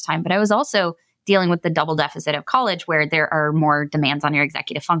the first time, but I was also dealing with the double deficit of college, where there are more demands on your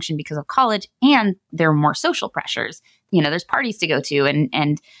executive function because of college, and there are more social pressures. There's parties to go to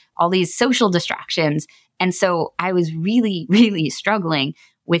and all these social distractions. And so I was really, really struggling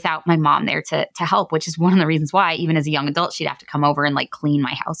without my mom there to help, which is one of the reasons why, even as a young adult, she'd have to come over and like clean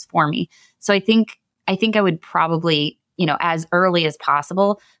my house for me. So I think I would probably, as early as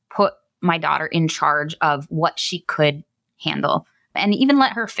possible, put my daughter in charge of what she could handle, and even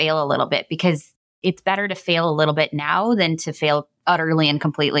let her fail a little bit, because it's better to fail a little bit now than to fail utterly and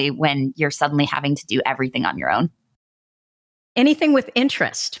completely when you're suddenly having to do everything on your own. Anything with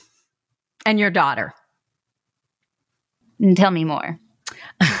interest and your daughter? Tell me more.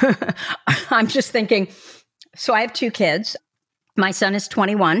 I'm just thinking, so I have 2 kids. My son is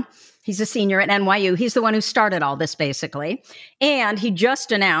 21. He's a senior at NYU. He's the one who started all this, basically. And he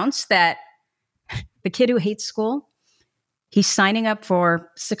just announced that the kid who hates school, he's signing up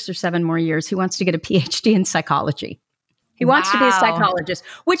for 6 or 7 more years. He wants to get a PhD in psychology. He wants to be a psychologist,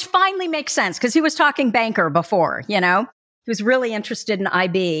 which finally makes sense because he was talking banker before, He was really interested in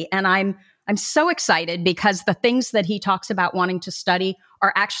IB. And I'm so excited because the things that he talks about wanting to study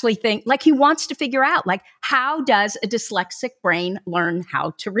are actually things like he wants to figure out, like, how does a dyslexic brain learn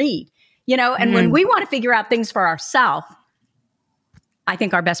how to read? And when we want to figure out things for ourselves, I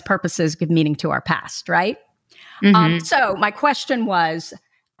think our best purposes give meaning to our past, right? Mm-hmm. So my question was,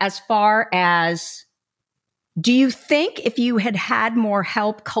 as far as, do you think if you had had more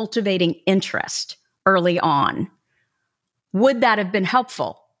help cultivating interest early on, would that have been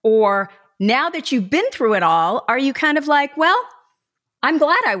helpful? Or now that you've been through it all, are you kind of like, well, I'm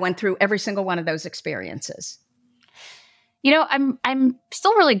glad I went through every single one of those experiences? You know, I'm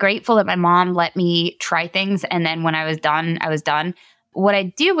still really grateful that my mom let me try things, and then when I was done, I was done. What I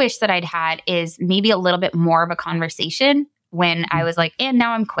do wish that I'd had is maybe a little bit more of a conversation when I was like, and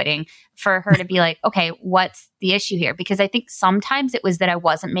now I'm quitting, for her to be like, okay, what's the issue here? Because I think sometimes it was that I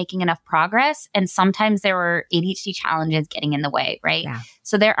wasn't making enough progress, and sometimes there were ADHD challenges getting in the way, right? Yeah.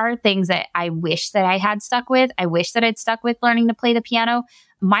 So there are things that I wish that I had stuck with. I wish that I'd stuck with learning to play the piano.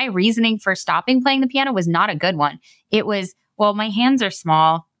 My reasoning for stopping playing the piano was not a good one. It was, well, my hands are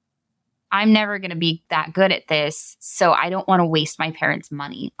small. I'm never going to be that good at this, so I don't want to waste my parents'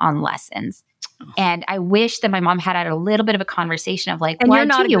 money on lessons. And I wish that my mom had a little bit of a conversation of like, and why you're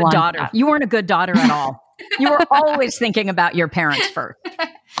not do a you good want daughter. that? You weren't a good daughter at all. You were always thinking about your parents first.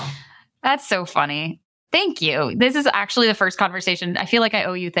 That's so funny. Thank you. This is actually the first conversation. I feel like I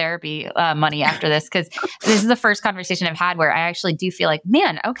owe you therapy money after this, because this is the first conversation I've had where I actually do feel like,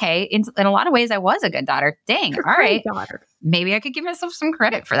 man, okay, in a lot of ways I was a good daughter. Dang, all right. Daughter. Maybe I could give myself some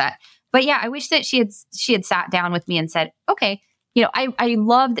credit for that. But yeah, I wish that she had sat down with me and said, okay, you know, I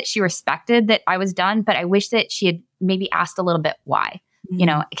love that she respected that I was done, but I wish that she had maybe asked a little bit why. You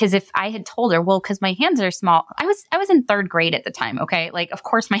know, because if I had told her, well, because my hands are small, I was in third grade at the time. Okay. Like, of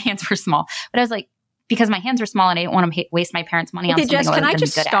course my hands were small, but I was like, because my hands were small and I didn't want to waste my parents' money on something Jess, I wasn't can I gonna be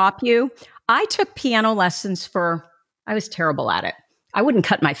just good at. stop you? I took piano lessons I was terrible at it. I wouldn't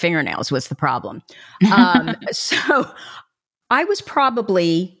cut my fingernails was the problem. So I was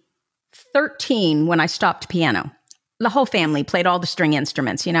probably 13 when I stopped piano. The whole family played all the string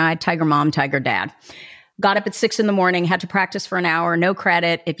instruments. You know, I had Tiger Mom, Tiger Dad. Got up at 6 a.m, had to practice for an hour, no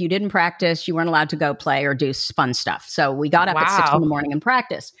credit. If you didn't practice, you weren't allowed to go play or do fun stuff. So we got up at 6 a.m. and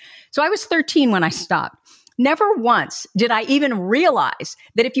practiced. So I was 13 when I stopped. Never once did I even realize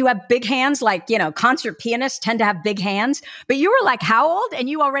that if you have big hands, like, you know, concert pianists tend to have big hands, but you were like, how old? And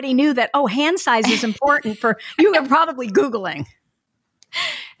you already knew that, oh, hand size is important you were probably Googling.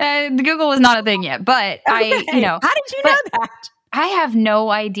 Google was not a thing yet, but Okay. how did you know that? I have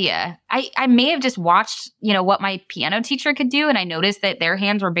no idea. I may have just watched, you know, what my piano teacher could do. And I noticed that their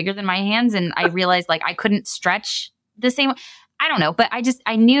hands were bigger than my hands. And I realized like I couldn't stretch the same. I don't know, but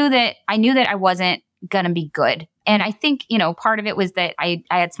I knew that I wasn't going to be good. And I think, you know, part of it was that I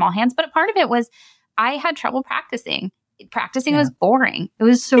had small hands, but part of it was I had trouble practicing. Practicing was boring. It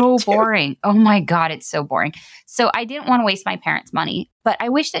was so boring. Oh my God, it's so boring. So I didn't want to waste my parents' money, but I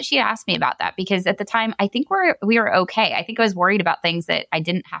wish that she had asked me about that, because at the time I think we were okay. I think I was worried about things that I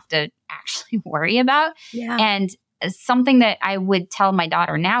didn't have to actually worry about. Yeah. And something that I would tell my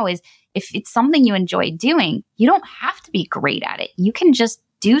daughter now is, if it's something you enjoy doing, you don't have to be great at it. You can just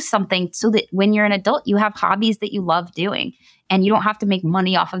do something so that when you're an adult, you have hobbies that you love doing. And you don't have to make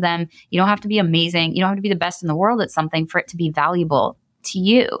money off of them. You don't have to be amazing. You don't have to be the best in the world at something for it to be valuable to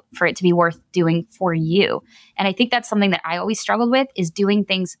you, for it to be worth doing for you. And I think that's something that I always struggled with, is doing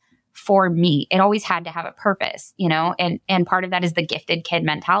things for me. It always had to have a purpose, you know, and part of that is the gifted kid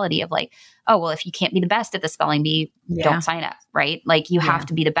mentality of like, oh, well, if you can't be the best at the spelling bee, don't sign up, right? Like you have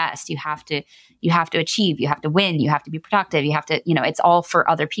to be the best. You have to achieve, you have to win, you have to be productive. You have to, you know, it's all for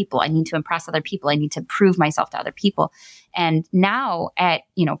other people. I need to impress other people. I need to prove myself to other people. And now at,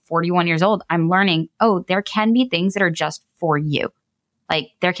 you know, 41 years old, I'm learning, oh, there can be things that are just for you. Like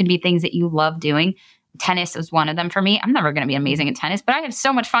there can be things that you love doing. Tennis was one of them for me. I'm never going to be amazing at tennis, but I have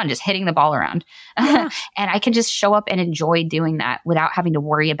so much fun just hitting the ball around. Yeah. And I can just show up and enjoy doing that without having to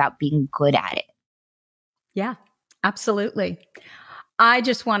worry about being good at it. Yeah, absolutely. I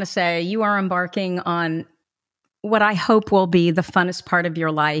just want to say you are embarking on what I hope will be the funnest part of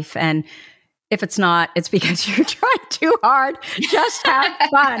your life. And if it's not, it's because you're trying too hard. Just have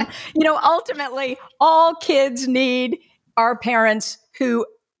fun. You know, ultimately, all kids need are parents who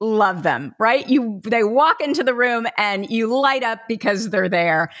love them, right? They walk into the room and you light up because they're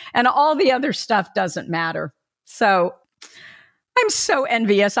there, and all the other stuff doesn't matter. So I'm so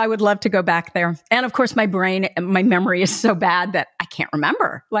envious. I would love to go back there. And of course, my memory is so bad that I can't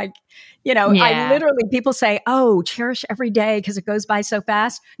remember. Like, you know, I literally, people say, oh, cherish every day because it goes by so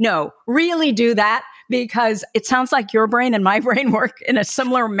fast. No, really do that, because it sounds like your brain and my brain work in a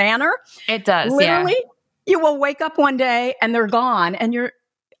similar manner. It does. Literally, you will wake up one day and they're gone, and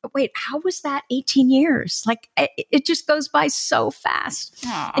wait, how was that 18 years? Like it just goes by so fast.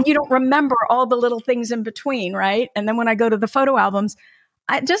 Aw. And you don't remember all the little things in between, right? And then when I go to the photo albums,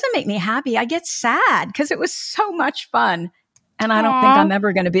 it doesn't make me happy. I get sad because it was so much fun. And I don't think I'm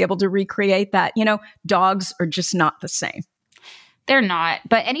ever going to be able to recreate that. Dogs are just not the same. They're not.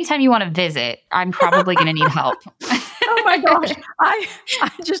 But anytime you want to visit, I'm probably going to need help. Oh my gosh. I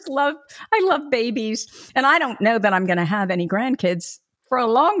love babies. And I don't know that I'm going to have any grandkids for a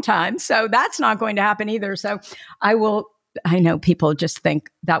long time. So that's not going to happen either. So I know people just think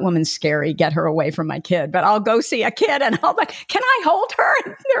that woman's scary. Get her away from my kid. But I'll go see a kid and I'll like, can I hold her?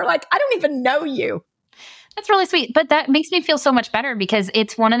 And they're like, I don't even know you. That's really sweet. But that makes me feel so much better because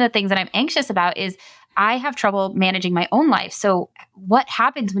it's one of the things that I'm anxious about is I have trouble managing my own life. So what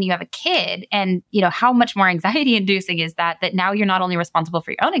happens when you have a kid and, how much more anxiety inducing is that now you're not only responsible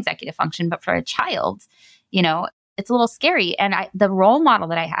for your own executive function, but for a child, it's a little scary. And the role model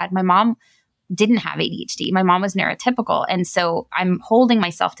that I had, my mom didn't have ADHD. My mom was neurotypical. And so I'm holding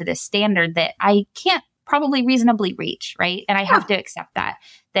myself to this standard that I can't probably reasonably reach, right? And I have to accept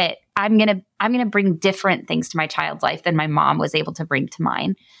that I'm going to bring different things to my child's life than my mom was able to bring to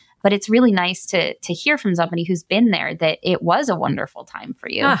mine. But it's really nice to hear from somebody who's been there that it was a wonderful time for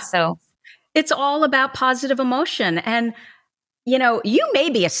you. So it's all about positive emotion. And you may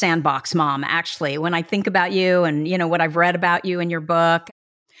be a sandbox mom, actually, when I think about you and, what I've read about you in your book.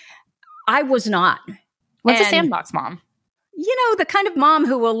 I was not. What's a sandbox mom? The kind of mom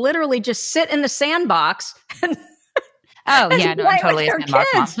who will literally just sit in the sandbox and oh yeah, no, I'm totally a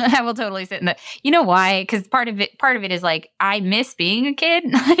sandbox mom. I will totally sit in the. You know why? Because part of it is like I miss being a kid.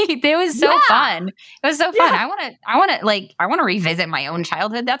 It was so fun. It was so fun. I want to revisit my own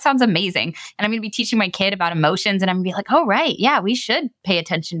childhood. That sounds amazing. And I'm going to be teaching my kid about emotions, and I'm going to be like, oh right, yeah, we should pay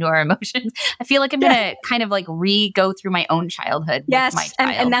attention to our emotions. I feel like I'm going to kind of like go through my own childhood. Yes, with my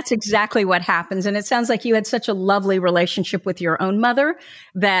child. And that's exactly what happens. And it sounds like you had such a lovely relationship with your own mother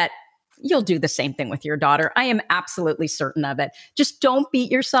that you'll do the same thing with your daughter. I am absolutely certain of it. Just don't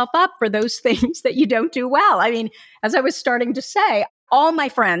beat yourself up for those things that you don't do well. I mean, as I was starting to say, all my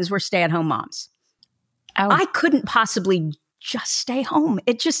friends were stay-at-home moms. Oh. I couldn't possibly just stay home.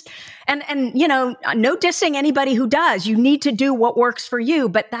 It just, and no dissing anybody who does. You need to do what works for you,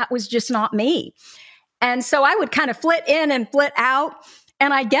 but that was just not me. And so I would kind of flit in and flit out.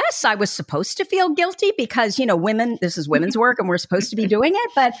 And I guess I was supposed to feel guilty because, this is women's work and we're supposed to be doing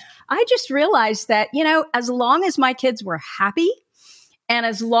it. But I just realized that, as long as my kids were happy and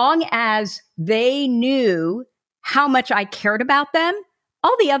as long as they knew how much I cared about them,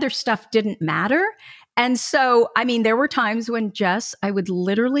 all the other stuff didn't matter. And so, I mean, there were times when I would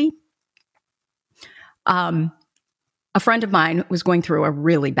literally, a friend of mine was going through a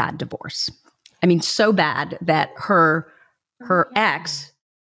really bad divorce. I mean, so bad that her ex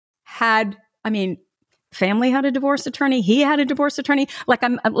family had a divorce attorney. He had a divorce attorney. Like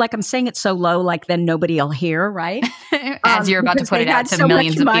I'm saying it so low, like then nobody will hear, right? As you're about to put it out to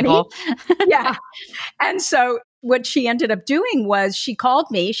millions of people. Yeah. And so what she ended up doing was she called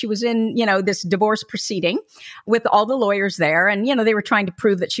me. She was in, this divorce proceeding with all the lawyers there. And, they were trying to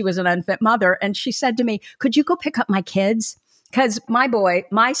prove that she was an unfit mother. And she said to me, could you go pick up my kids? Because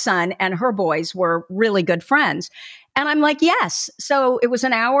my son and her boys were really good friends. And I'm like, yes. So it was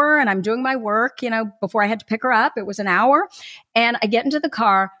an hour and I'm doing my work, before I had to pick her up. It was an hour. And I get into the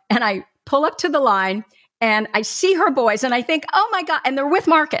car and I pull up to the line and I see her boys and I think, oh my God. And they're with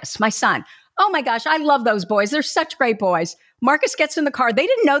Marcus, my son. Oh my gosh, I love those boys. They're such great boys. Marcus gets in the car. They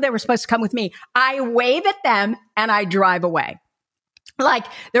didn't know they were supposed to come with me. I wave at them and I drive away. Like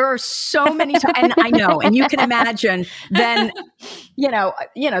there are so many times, and I know, and you can imagine then,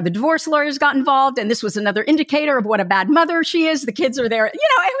 the divorce lawyers got involved and this was another indicator of what a bad mother she is. The kids are there. It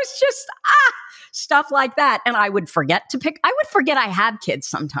was just, stuff like that. And I would forget I have kids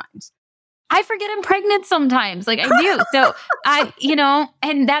sometimes. I forget I'm pregnant sometimes. Like I do. So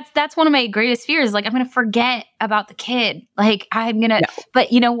and that's one of my greatest fears. Like I'm going to forget about the kid. Like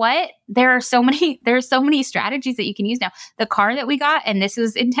but you know what? There are so many strategies that you can use now. The car that we got, and this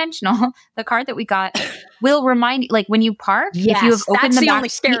was intentional, the car that we got will remind you, like when you park, yes, if you have opened the back only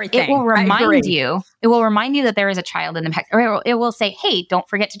scary seat, thing. it will remind you. It will remind you that there is a child in the back, or it will say, hey, don't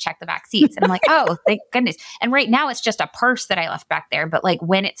forget to check the back seats. And I'm like, oh, thank goodness. And right now it's just a purse that I left back there. But like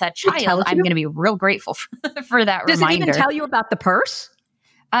when it's a child, I'm going to be real grateful for that Does reminder. Does it even tell you about the purse?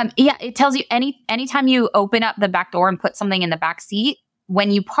 Yeah, it tells you anytime you open up the back door and put something in the back seat, when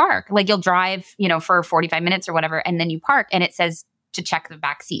you park, like you'll drive, for 45 minutes or whatever, and then you park and it says to check the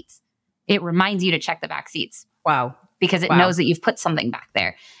back seats. It reminds you to check the back seats. Wow. because it Wow. knows that you've put something back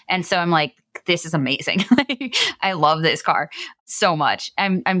there. And so I'm like, this is amazing. I love this car so much.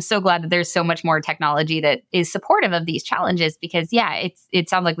 I'm so glad that there's so much more technology that is supportive of these challenges because it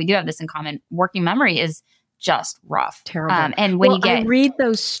sounds like we do have this in common. Working memory is just rough. Terrible. And when you get, I read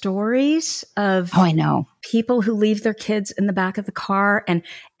those stories of I know, people who leave their kids in the back of the car and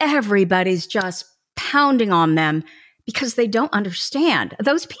everybody's just pounding on them because they don't understand.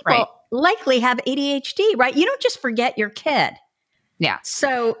 Those people likely have ADHD, right? You don't just forget your kid. Yeah.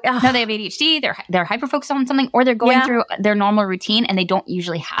 So no, they have ADHD. They're hyper focused on something, or they're going through their normal routine, and they don't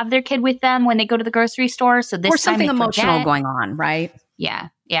usually have their kid with them when they go to the grocery store. So this or something time they emotional forget. going on, right? Yeah,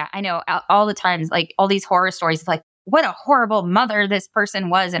 I know. All the times, like all these horror stories of like what a horrible mother this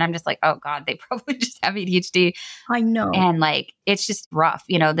person was, and I'm just like, oh God, they probably just have ADHD. I know, and like it's just rough.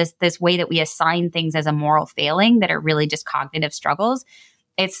 This way that we assign things as a moral failing that are really just cognitive struggles.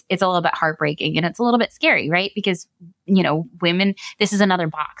 It's a little bit heartbreaking and it's a little bit scary, right? Because, women, this is another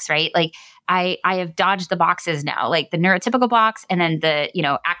box, right? Like I have dodged the boxes now, like the neurotypical box and then the,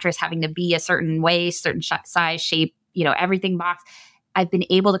 actress having to be a certain way, certain size, shape, everything box. I've been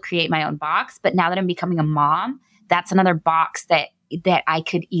able to create my own box, but now that I'm becoming a mom, that's another box that I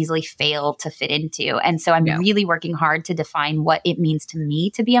could easily fail to fit into. And so I'm really working hard to define what it means to me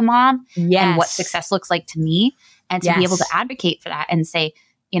to be a mom and what success looks like to me and to be able to advocate for that and say,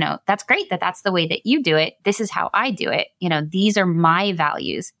 that's great that that's the way that you do it. This is how I do it. These are my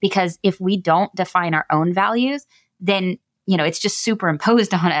values, because if we don't define our own values, then, it's just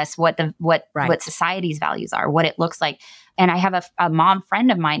superimposed on us what society's values are, what it looks like. And I have a mom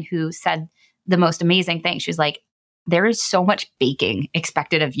friend of mine who said the most amazing thing. She was like, there is so much baking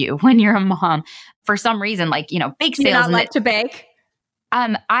expected of you when you're a mom. For some reason, like, bake sales. Do you not like to bake?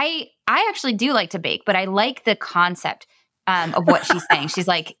 I actually do like to bake, but I like the concept of what she's saying. She's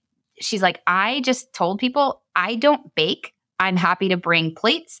like, I just told people I don't bake. I'm happy to bring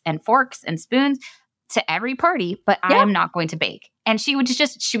plates and forks and spoons to every party, but I am not going to bake. And she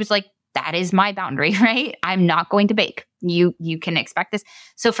was like, that is my boundary, right? I'm not going to bake. You can expect this.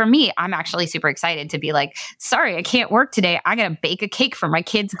 So for me, I'm actually super excited to be like, sorry, I can't work today. I'm going to bake a cake for my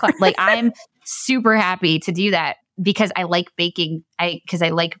kids' class. Like I'm super happy to do that because I like baking. Because I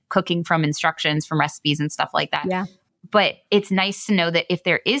like cooking from instructions, from recipes and stuff like that. Yeah. But it's nice to know that if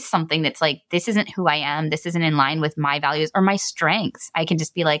there is something that's like, this isn't who I am, this isn't in line with my values or my strengths, I can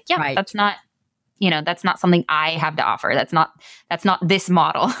just be like, that's not, that's not something I have to offer. That's not this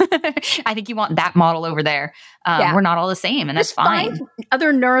model. I think you want that model over there. We're not all the same, and that's fine. Find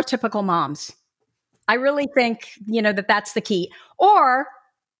other neurotypical moms. I really think, that's the key. Or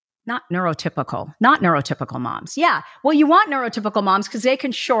not neurotypical moms. Yeah. Well, you want neurotypical moms because they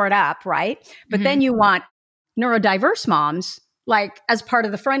can shore it up, right? But then you want neurodiverse moms, like as part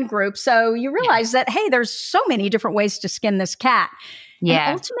of the friend group. So you realize that, hey, there's so many different ways to skin this cat.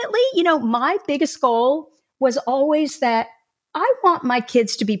 Yeah. And ultimately, my biggest goal was always that I want my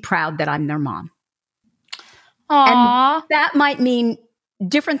kids to be proud that I'm their mom. Aww. And that might mean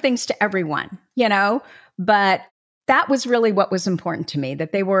different things to everyone, but that was really what was important to me,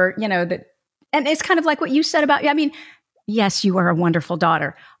 that they were, and it's kind of like what you said about, yes, you are a wonderful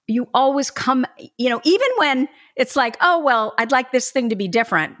daughter. You always come, even when it's like, oh, well, I'd like this thing to be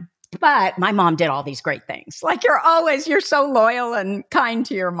different, but my mom did all these great things. Like you're so loyal and kind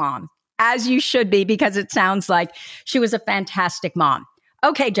to your mom, as you should be, because it sounds like she was a fantastic mom.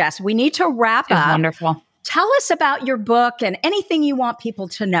 Okay, Jess, we need to wrap up. Wonderful. Tell us about your book and anything you want people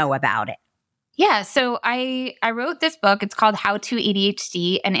to know about it. Yeah, so I wrote this book. It's called How to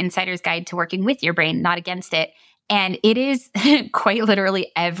ADHD, An Insider's Guide to Working with Your Brain, Not Against It. And it is quite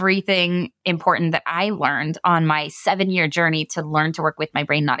literally everything important that I learned on my 7-year journey to learn to work with my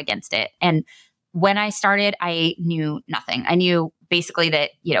brain, not against it. And when I started, I knew nothing. I knew basically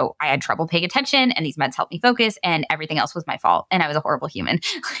that, I had trouble paying attention and these meds helped me focus and everything else was my fault. And I was a horrible human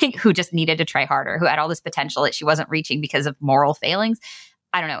who just needed to try harder, who had all this potential that she wasn't reaching because of moral failings.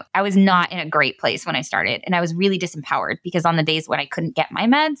 I don't know. I was not in a great place when I started. And I was really disempowered because on the days when I couldn't get my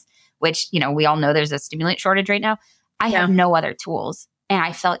meds, which, we all know there's a stimulant shortage right now, I had no other tools and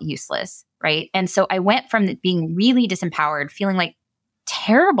I felt useless. Right. And so I went from being really disempowered, feeling like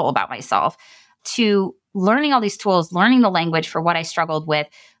terrible about myself, to learning all these tools, learning the language for what I struggled with,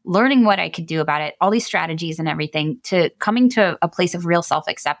 learning what I could do about it, all these strategies and everything, to coming to a place of real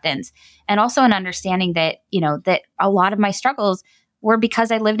self-acceptance. And also an understanding that, that a lot of my struggles were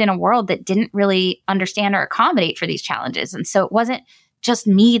because I lived in a world that didn't really understand or accommodate for these challenges. And so it wasn't just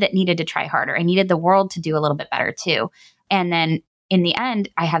me that needed to try harder. I needed the world to do a little bit better too. And then in the end,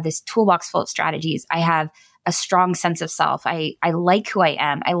 I have this toolbox full of strategies. I have a strong sense of self. I like who I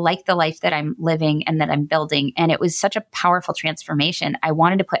am. I like the life that I'm living and that I'm building. And it was such a powerful transformation. I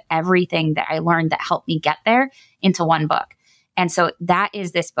wanted to put everything that I learned that helped me get there into one book. And so that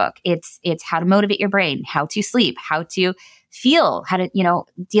is this book. It's how to motivate your brain, how to sleep, how to feel, how to,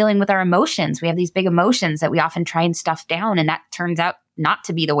 dealing with our emotions. We have these big emotions that we often try and stuff down. And that turns out not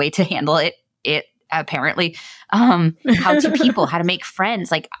to be the way to handle it apparently. How to people, how to make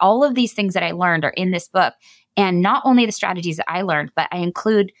friends, like all of these things that I learned are in this book. And not only the strategies that I learned, but I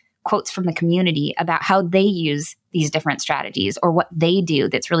include quotes from the community about how they use these different strategies or what they do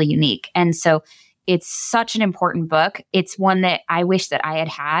that's really unique. And so it's such an important book. It's one that I wish that I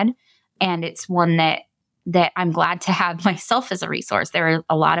had. And it's one that I'm glad to have myself as a resource. There are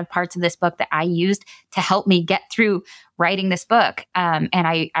a lot of parts of this book that I used to help me get through writing this book. And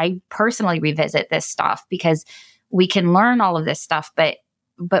I personally revisit this stuff because we can learn all of this stuff, but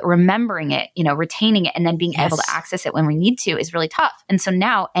remembering it, retaining it and then being able to access it when we need to is really tough. And so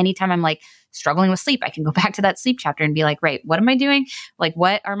now anytime I'm like struggling with sleep, I can go back to that sleep chapter and be like, right, what am I doing? Like,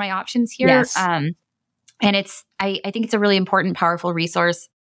 what are my options here? Yes. And I think it's a really important, powerful resource.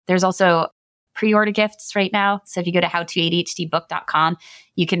 There's also pre-order gifts right now. So if you go to howtoadhdbook.com,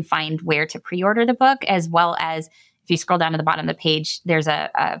 you can find where to pre-order the book, as well as if you scroll down to the bottom of the page, there's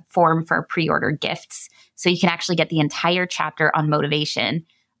a form for pre-order gifts. So you can actually get the entire chapter on motivation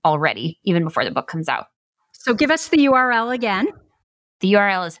already, even before the book comes out. So give us the URL again. The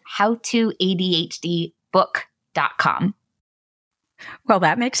URL is howtoadhdbook.com. Well,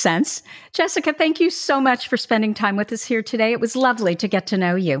 that makes sense. Jessica, thank you so much for spending time with us here today. It was lovely to get to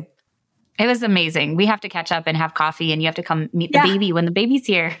know you. It was amazing. We have to catch up and have coffee, and you have to come meet the baby when the baby's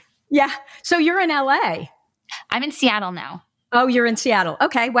here. Yeah. So you're in LA. I'm in Seattle now. Oh, you're in Seattle.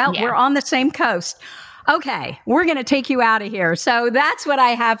 Okay. Well, we're on the same coast. Okay. We're going to take you out of here. So that's what I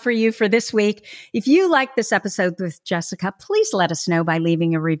have for you for this week. If you like this episode with Jessica, please let us know by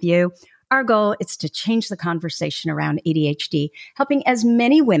leaving a review. Our goal is to change the conversation around ADHD, helping as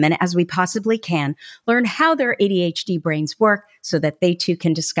many women as we possibly can learn how their ADHD brains work so that they too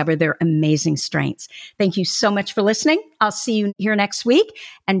can discover their amazing strengths. Thank you so much for listening. I'll see you here next week.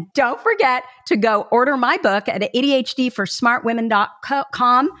 And don't forget to go order my book at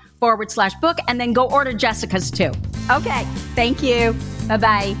ADHDforsmartwomen.com/book, and then go order Jessica's too. Okay. Thank you.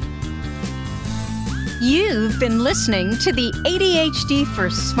 Bye-bye. You've been listening to the ADHD for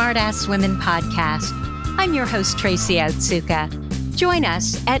Smartass Women podcast. I'm your host, Tracy Otsuka. Join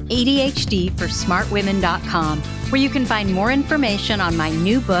us at ADHDforsmartwomen.com, where you can find more information on my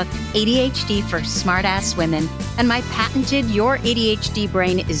new book, ADHD for Smartass Women, and my patented Your ADHD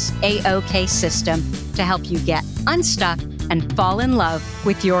Brain is A-OK system to help you get unstuck and fall in love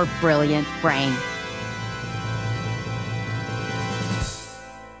with your brilliant brain.